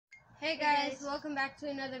Hey guys, welcome back to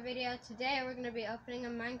another video. Today we're going to be opening a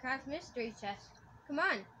Minecraft mystery chest. Come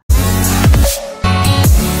on.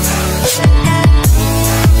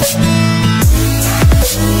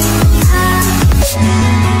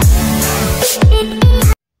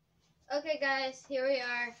 Okay guys, here we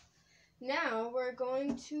are. Now we're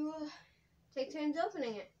going to take turns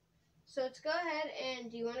opening it. So let's go ahead and,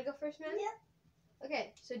 do you want to go first, man? Yep.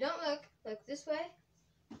 Okay, so don't look this way.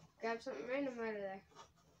 Grab something random out of there.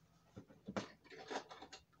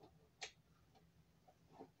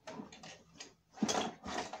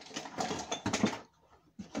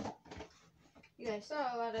 You guys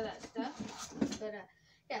saw a lot of that stuff, but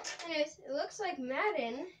yeah. Anyways, it looks like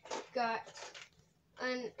Madden got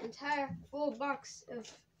an entire full box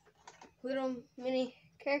of little mini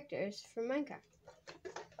characters from Minecraft.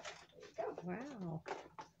 There you go. Wow.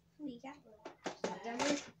 We got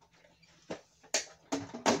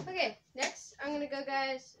Okay, next I'm gonna go,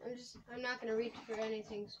 guys. I'm not gonna reach for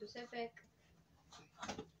anything specific.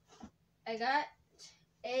 I got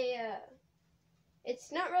a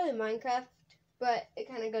it's not really Minecraft, but it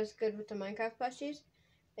kind of goes good with the Minecraft plushies.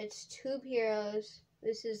 It's Tube Heroes.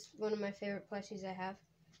 This is one of my favorite plushies I have.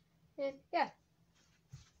 And yeah.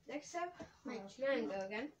 Next up, my Mango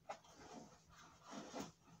again.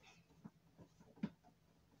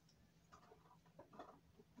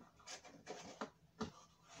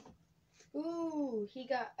 Ooh, he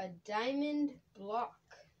got a diamond block.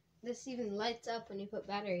 This even lights up when you put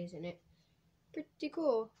batteries in it. Pretty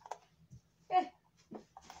cool. Yeah.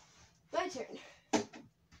 My turn.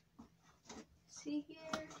 See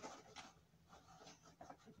here.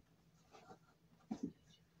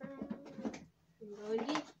 I'm going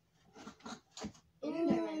deep.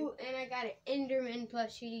 Ooh, and I got an Enderman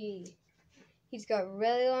plushie. He's got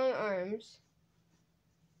really long arms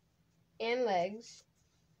and legs.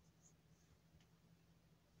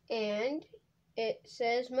 And it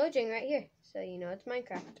says Mojang right here, so you know it's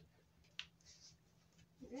Minecraft.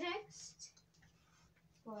 Next,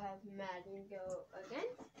 we'll have Madden go again.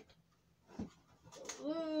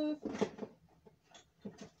 Look.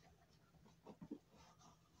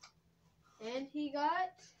 And he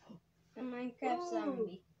got a Minecraft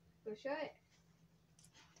zombie. Go show it.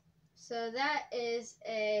 So that is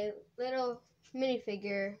a little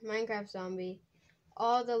minifigure Minecraft zombie.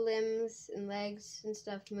 All the limbs and legs and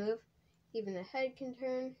stuff move. Even the head can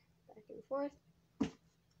turn back and forth.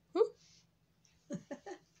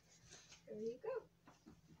 There you go.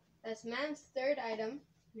 That's Man's third item.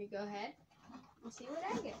 Let me go ahead and see what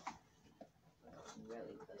I get.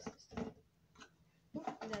 Really close this time.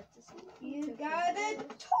 That's the same. You got a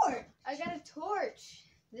torch. I got a torch.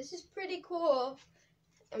 This is pretty cool.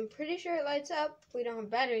 I'm pretty sure it lights up. We don't have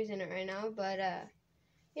batteries in it right now, but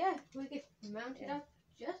yeah, we could mount it up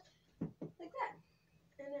just like that,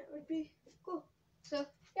 and it would be cool. So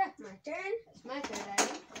yeah, my turn. That's my third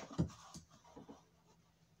item.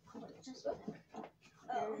 Just look.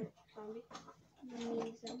 Oh, Zombie.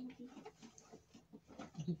 Mini zombie.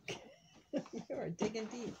 You are digging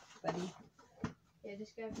deep, buddy. Yeah,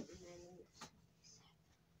 just grab it and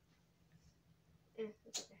then.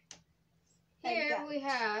 That's okay. Here we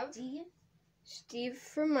have Steve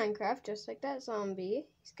from Minecraft, just like that zombie.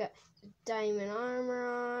 He's got diamond armor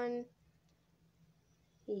on.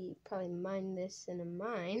 He probably mined this in a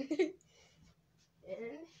mine.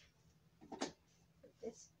 And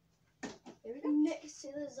this. There we go. Next to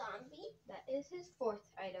the zombie. That is his fourth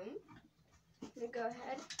item. I'm gonna go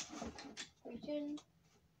ahead, reach in,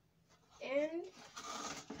 and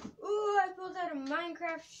ooh, I pulled out a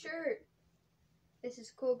Minecraft shirt. This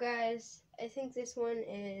is cool, guys. I think this one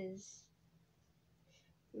is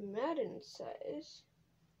Madden size.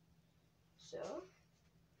 So,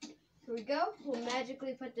 here we go. We'll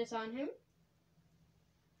magically put this on him.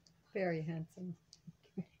 Very handsome.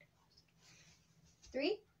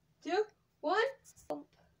 3, 2, 1.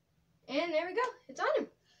 And there we go. It's on him.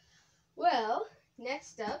 Well,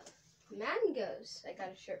 next up, Man goes. I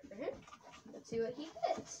got a shirt for him. Let's see what he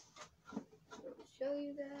fits. I'll show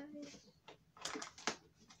you guys.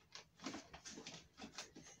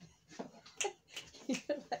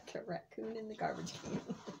 You're like a raccoon in the garbage can.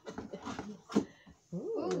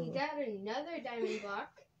 Ooh, he got another diamond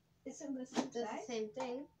block. Is it the same Does size? the same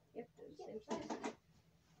thing. Yep, does the same size.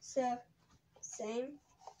 So, same.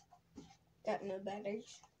 Got no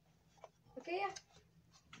batteries. Okay, yeah.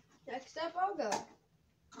 Next up, I'll go.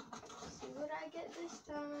 Let's see what I get this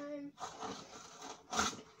time.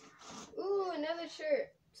 Ooh, another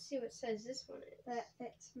shirt. Let's see what size this one is. That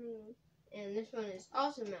fits me. And this one is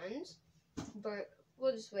also men's, but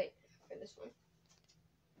we'll just wait for this one.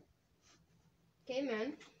 Okay,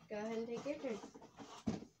 man. Go ahead and take your turn.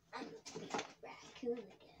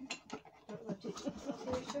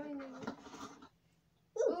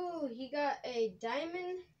 got a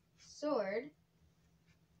diamond sword.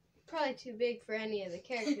 Probably too big for any of the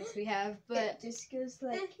characters we have, but It just goes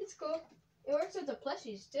like it's cool. It works with the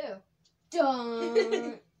plushies too.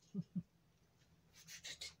 dun.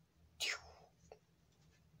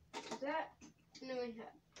 That, and then we have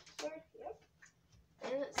sword. Yep.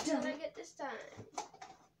 And let's see what I get this time.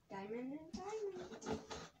 Diamond and diamond.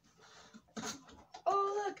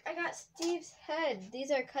 Oh look, I got Steve's head. These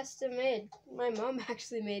are custom made. My mom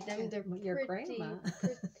actually made them. They're Your pretty. grandma.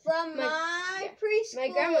 From My- my yeah. preschool. My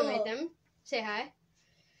grandma made them. Say hi.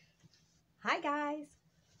 Hi guys.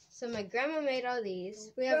 So my grandma made all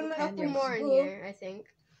these. We have From a my couple more in preschool. here, I think.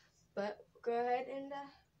 But go ahead and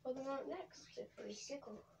pull them out next. If we get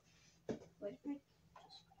them.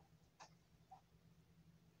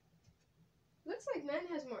 Looks like man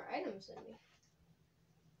has more items than me.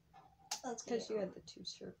 Let's Because you had the 2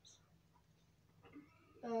 shirts.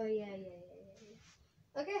 Oh yeah.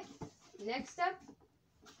 Okay, next up,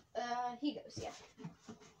 he goes. Yeah.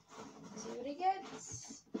 See what he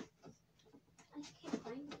gets. I can't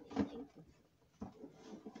find anything.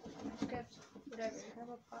 Just grab whatever. Grab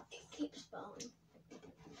a pot. It keeps falling.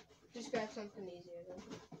 Just grab something easier then.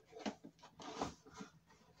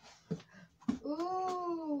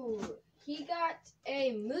 Ooh, he got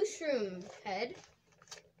a mushroom head.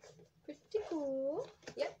 Pretty cool.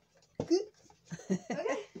 Yep.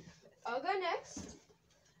 Okay, I'll go next.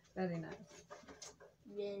 Very nice.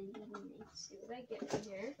 Really Let's see what I get in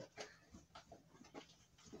here.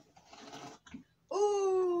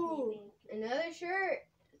 Ooh, another shirt.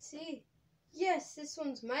 Let's see. Yes, this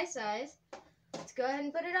one's my size. Let's go ahead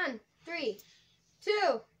and put it on. 3,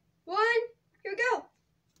 2, 1. Here we go.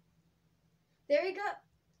 There we go.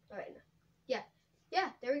 All right. Yeah.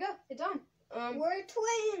 There we go. It's on. We're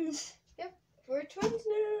twins. We're twins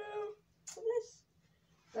now. Look at this.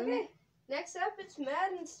 Okay. Next up, it's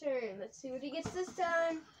Madden's turn. Let's see what he gets this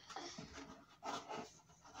time.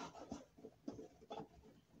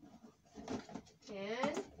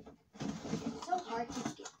 And So hard to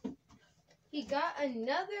get. he got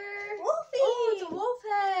another. Wolfie. Oh, it's a wolf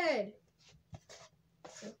head.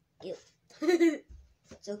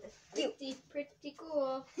 So Pretty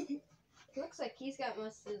cool. Looks like he's got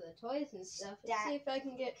most of the toys and stuff. Let's see if I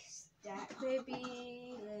can get that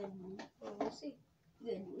maybe. good. Well, we'll see.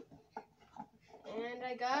 Good. And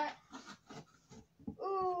I got.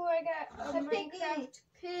 Ooh, I got a A piggy. Minecraft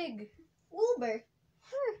pig. Wilbur.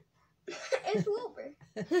 It's Wilbur.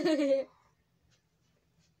 There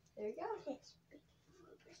you go. Not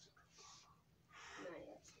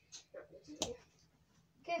yet. Not this year.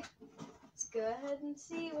 Okay, let's go ahead and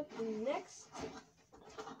see what the next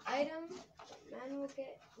item man will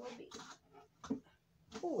get will be.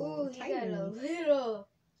 Ooh, he got a little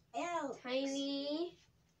Ow. tiny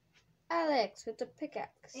Alex with the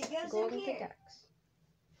pickaxe. It goes in golden here. pickaxe.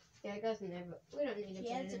 Yeah, it goes in there, but we don't need to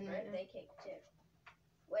He put has it a in right now. birthday cake too.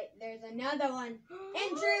 Wait, there's another one.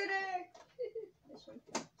 Intruder. This one.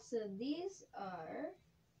 So these are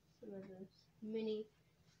some of the mini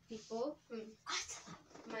people from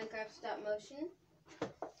Minecraft Stop Motion.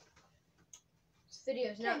 This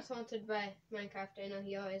video is not sponsored by Minecraft. I know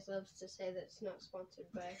he always loves to say that it's not sponsored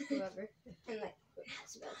by whoever. And like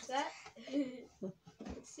That's that.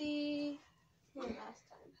 Let's see. Last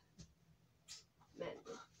time. Man.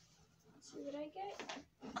 Let's see what I get.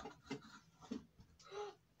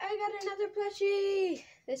 I got another plushie.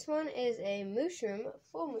 This one is a mushroom,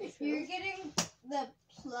 full you're mushroom. getting the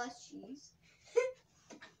plushies.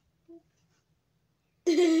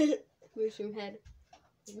 Mushroom head.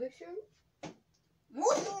 Mushroom.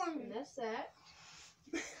 Mushroom. And that's that.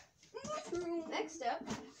 Mushroom. Next up,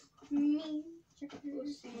 Me. we'll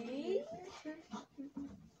see.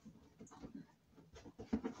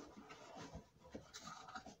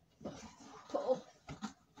 Oh.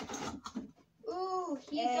 Ooh,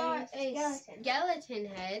 he A got a skeleton. skeleton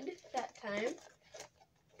head that time.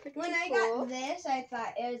 Pretty When I cool. got this, I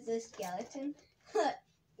thought it was a skeleton.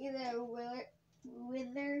 Either a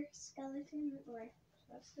wither skeleton or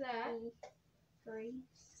That's that. a gray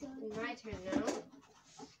skeleton. My turn now.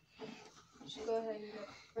 Just go ahead and go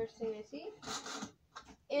first thing I see.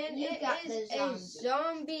 And You it got is the a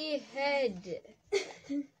zombie head.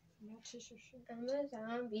 Matches your shirt. I'm a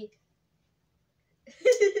zombie.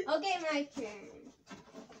 Okay, my turn.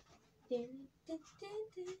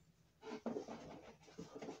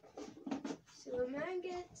 See what mine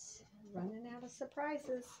gets. Running out of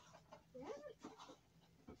surprises.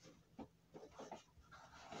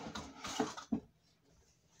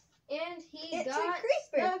 And he It's a got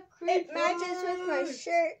creeper. the creeper. It matches with my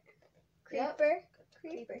shirt. Yep. Creeper.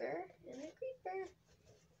 Creeper and a creeper.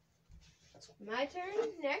 My turn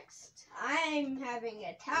next. I'm having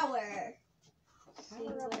a tower.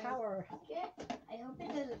 Tower of power. I hope it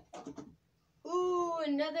doesn't. Ooh,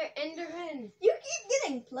 another Enderman. You keep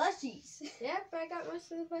getting plushies. Yep, I got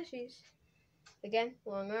most of the plushies. Again,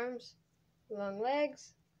 long arms, long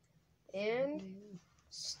legs, and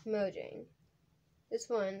Smojang. This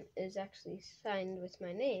one is actually signed with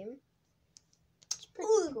my name. It's pretty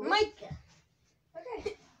cool. Micah.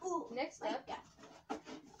 Okay. Ooh, Next up, Micah.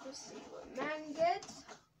 let's see what man gets.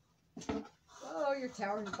 Oh, your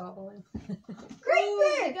tower's bubbling.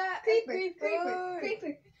 Creeper! We got creeper.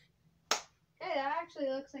 Hey, that actually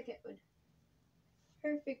looks like it would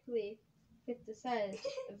perfectly fit the size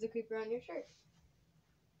of the creeper on your shirt.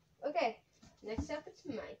 Okay, next up it's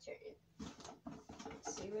my turn.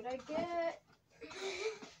 Let's see what I get.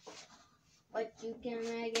 What you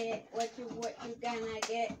gonna get? What you gonna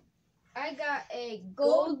get? I got a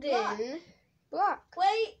Gold golden block.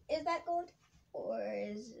 Wait, is that gold or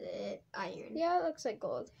is it iron? Yeah, it looks like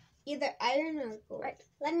gold. Either iron or gold. Right.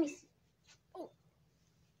 Let me see. Oh.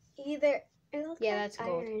 Either it looks Yeah, like that's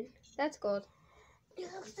gold. iron. That's gold. It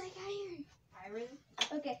looks like iron. Iron?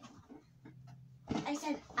 Okay. I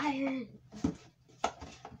said iron.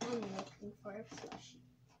 I'm looking for a plushie.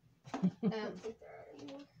 I don't think there are any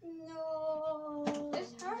more. No.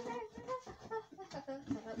 It's hard.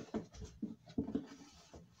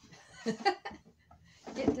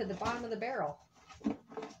 Get to the bottom of the barrel.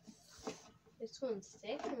 This one's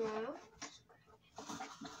taking a while.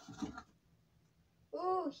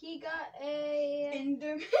 Ooh, he got a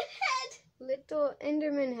Enderman. little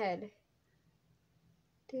Enderman head.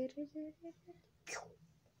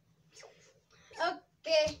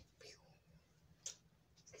 Okay.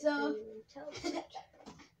 So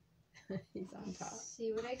He's on top.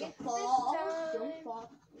 See what I get don't fall. this time. Don't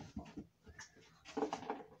fall.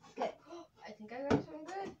 Okay. I think I got something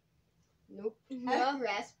good. Nope. A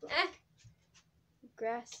grass block.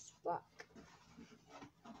 Grass block.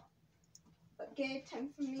 Okay, time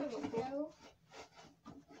for me to go.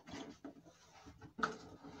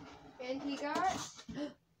 And he got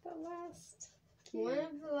The last. one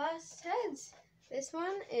of the last heads. This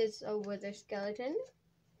one is a wither skeleton.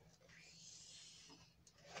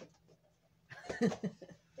 There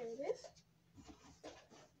it is.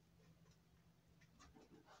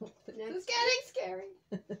 This is getting scary.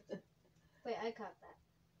 Wait, I caught that.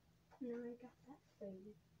 No, I got that for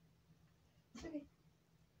you. Okay.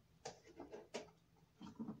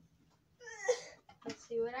 Let's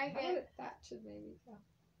see what I get. That should maybe go.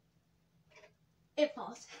 It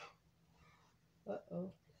falls. Uh-oh.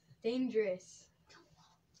 Dangerous.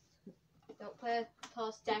 Don't play with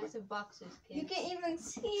tall stacks of boxes, You kids. can't even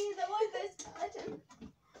see the wither skeleton.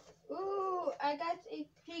 Ooh, I got a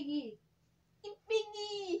piggy. A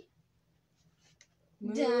piggy.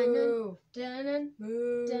 Moo. Dun,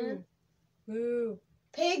 Moo. dun. Moo.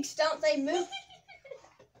 Pigs don't say moo.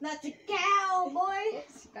 That's a cow, boy.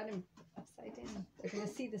 Oops, got him upside down. They're going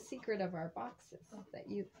to see the secret of our boxes that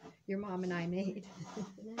your mom and I made.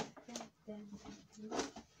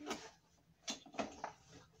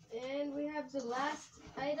 And we have the last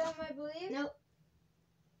item, I believe. Nope.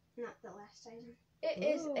 Not the last item. It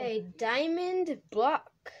is Ooh. a diamond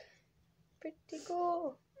block. Pretty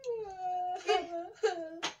cool.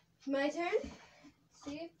 My turn.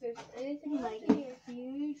 See if there's anything Like like here.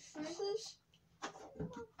 huge scissors.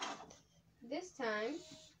 This time,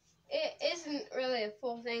 it isn't really a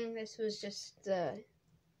full thing. This was just the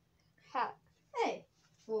hat Hey,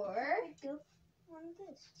 for pick up one of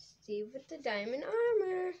this. Steve with the diamond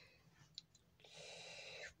armor.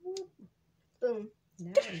 Boom.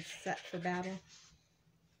 Now he's set for battle.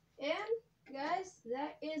 And guys,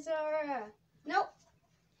 that is our. Nope.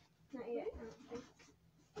 Not yet. I don't think.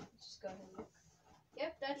 Just go ahead and look.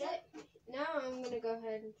 Yep, that's Yep. it. Now I'm gonna go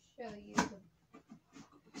ahead and show you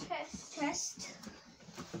the chest. Test.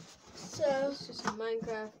 So it's just a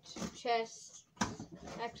Minecraft chest.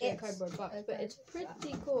 Actually, a It's cardboard box, a but it's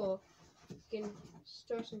pretty cool. You can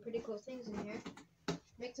store some pretty cool things in here.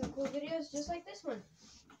 Make some cool videos just like this one.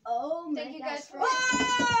 Oh my Thank you guys for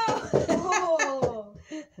Whoa!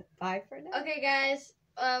 Bye for now. Okay, guys.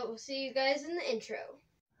 We'll see you guys in the intro.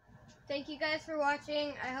 Thank you guys for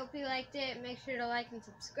watching. I hope you liked it. Make sure to like and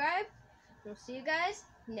subscribe. We'll see you guys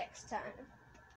next time.